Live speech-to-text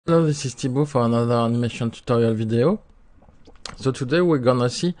Hello, this is Thibaut for another animation tutorial video. So today we're gonna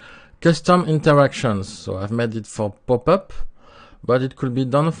see custom interactions. So I've made it for Popup, but it could be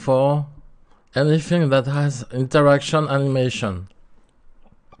done for anything that has interaction animation.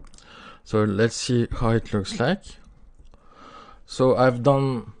 So let's see how it looks like. So I've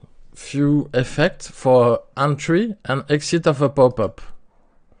done few effects for entry and exit of a pop-up.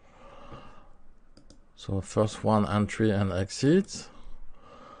 So first one, entry and exit,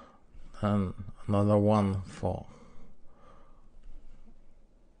 and another one for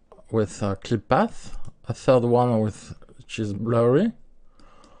with a clip path, a third one which is blurry,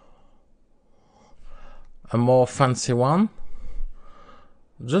 a more fancy one,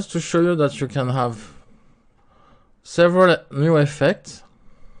 just to show you that you can have several new effects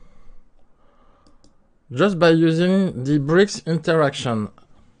just by using the bricks interaction.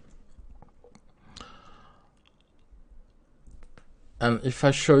 And if I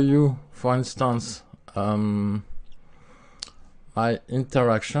show you, for instance, my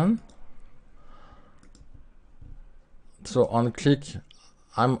interaction, so on click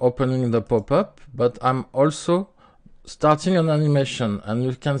I'm opening the pop-up, but I'm also starting an animation, and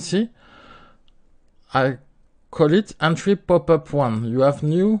you can see I call it entry pop-up 1. You have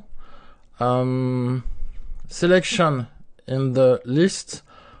new selection in the list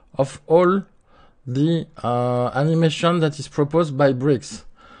of all the animation that is proposed by bricks.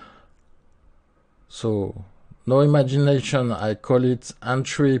 So no imagination, I call it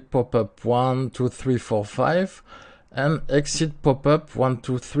entry pop-up 1, 2, 3, 4, 5 and exit pop-up 1,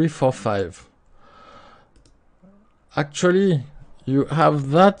 2, 3, 4, 5. Actually you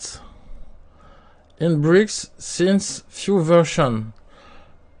have that in bricks since few versions.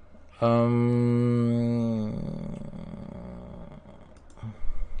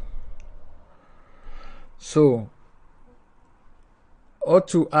 So, how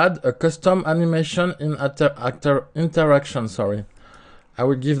to add a custom animation in interaction, sorry. I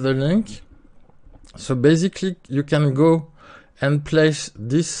will give the link. So basically you can go and place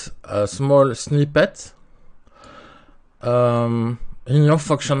this small snippet in your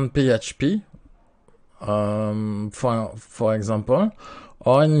function.php, for example,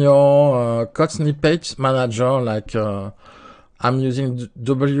 or in your code snippet manager, like I'm using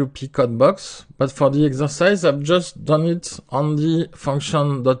WP Codebox, but for the exercise I've just done it on the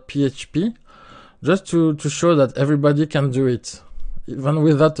function.php, just to show that everybody can do it, even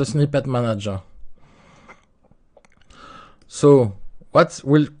without a snippet manager. So what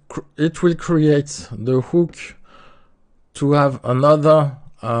will it will create the hook to have another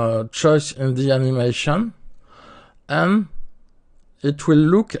choice in the animation, and it will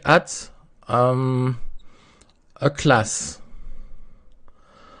look at a class.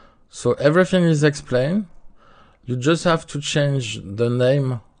 So everything is explained. You just have to change the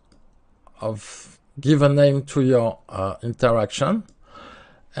name of, give a name to your interaction,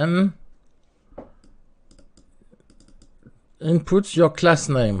 and input your class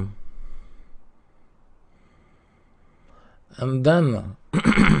name. And then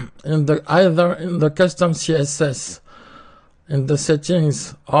either in the custom CSS, in the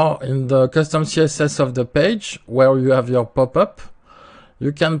settings, or in the custom CSS of the page where you have your pop-up,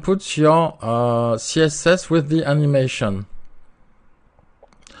 you can put your CSS with the animation.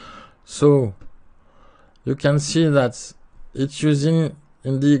 So you can see that it's using,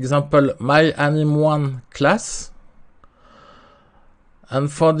 in the example, myAnim1 class,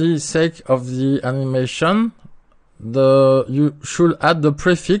 and for the sake of the animation, you should add the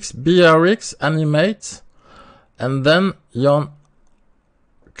prefix brx animate and then your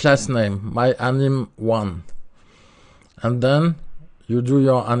class name, myAnim1, and then you do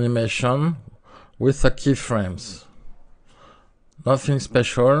your animation with the keyframes. Nothing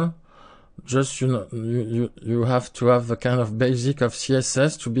special, just you have to have the kind of basic of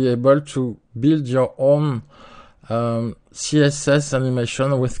CSS to be able to build your own CSS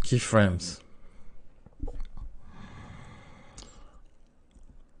animation with keyframes.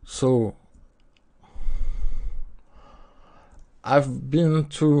 So I've been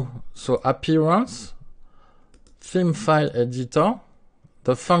to appearance, theme file editor,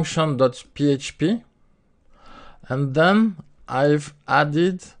 the function.php, and then I've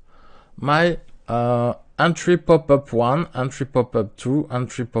added my entry pop-up 1, entry pop-up 2,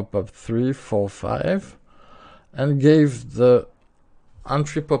 entry pop-up 3, 4, 5, and gave the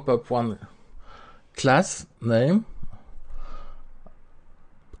entry pop-up 1 class name,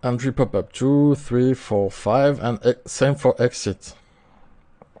 entry pop-up 2, 3, 4, 5, and same for exit.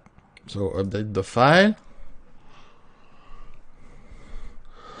 So update the file.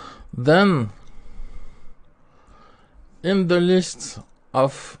 Then in the list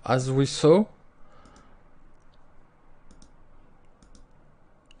of, as we saw,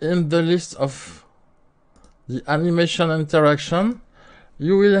 in the list of the animation interaction,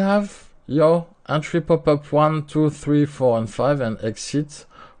 you will have your entry pop-up 1, 2, 3, 4, and 5, and exit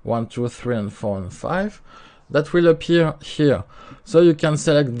 1, 2, 3, and 4, and 5. That will appear here. So you can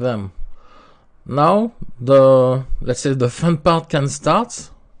select them. Now, let's say the fun part can start,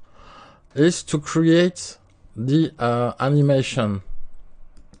 is to create the animation.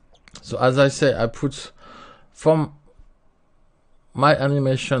 So as I say, I put from my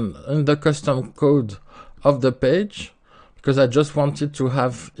animation in the custom code of the page, because I just wanted to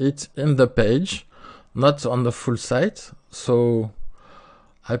have it in the page, not on the full site. So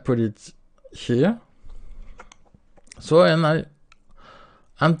I put it here. So, and I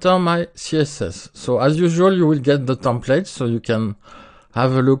enter my CSS. So as usual, you will get the template, so you can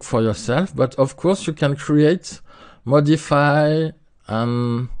have a look for yourself. But of course, you can create, modify,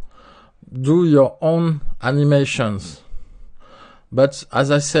 and do your own animations. But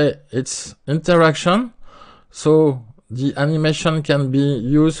as I say, it's interaction. So the animation can be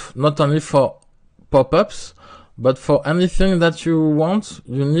used not only for pop-ups, but for anything that you want,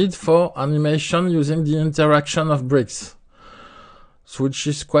 you need for animation using the interaction of bricks. So which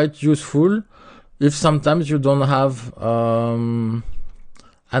is quite useful if sometimes you don't have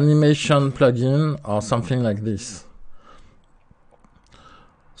animation plugin or something like this.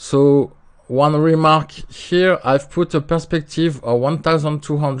 So one remark here, I've put a perspective of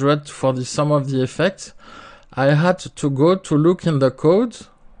 1200 for the sum of the effect. I had to go to look in the code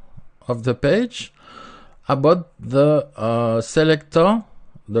of the page about the selector,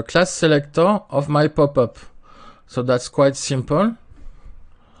 the class selector of my pop-up. So that's quite simple.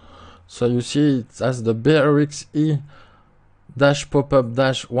 So you see it has the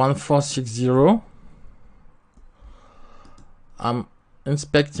BRXE-popup-1460. I'm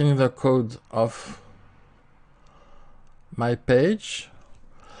inspecting the code of my page.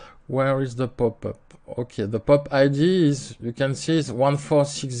 Where is the pop-up? Okay, the pop ID is, you can see, is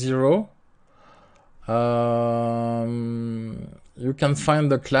 1460. You can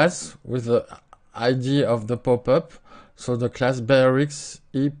find the class with the ID of the pop-up. So the class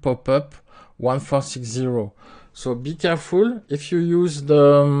BRXE-popup 1460. So be careful if you use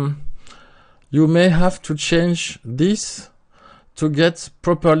the, you may have to change this to get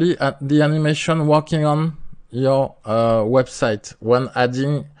properly the animation working on your website when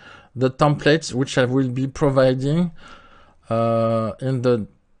adding the templates, which I will be providing in the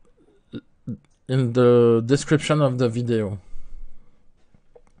description of the video.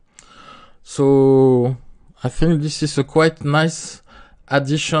 So I think this is a quite nice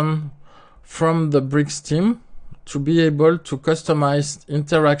addition from the Bricks team to be able to customize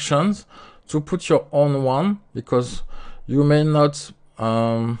interactions, to put your own one, because you may not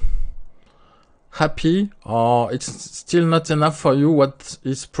happy, or it's still not enough for you what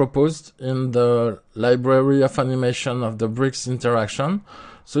is proposed in the library of animation of the Bricks interaction.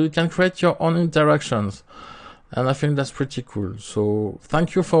 So you can create your own interactions, and I think that's pretty cool. So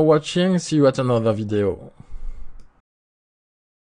thank you for watching. See you at another video.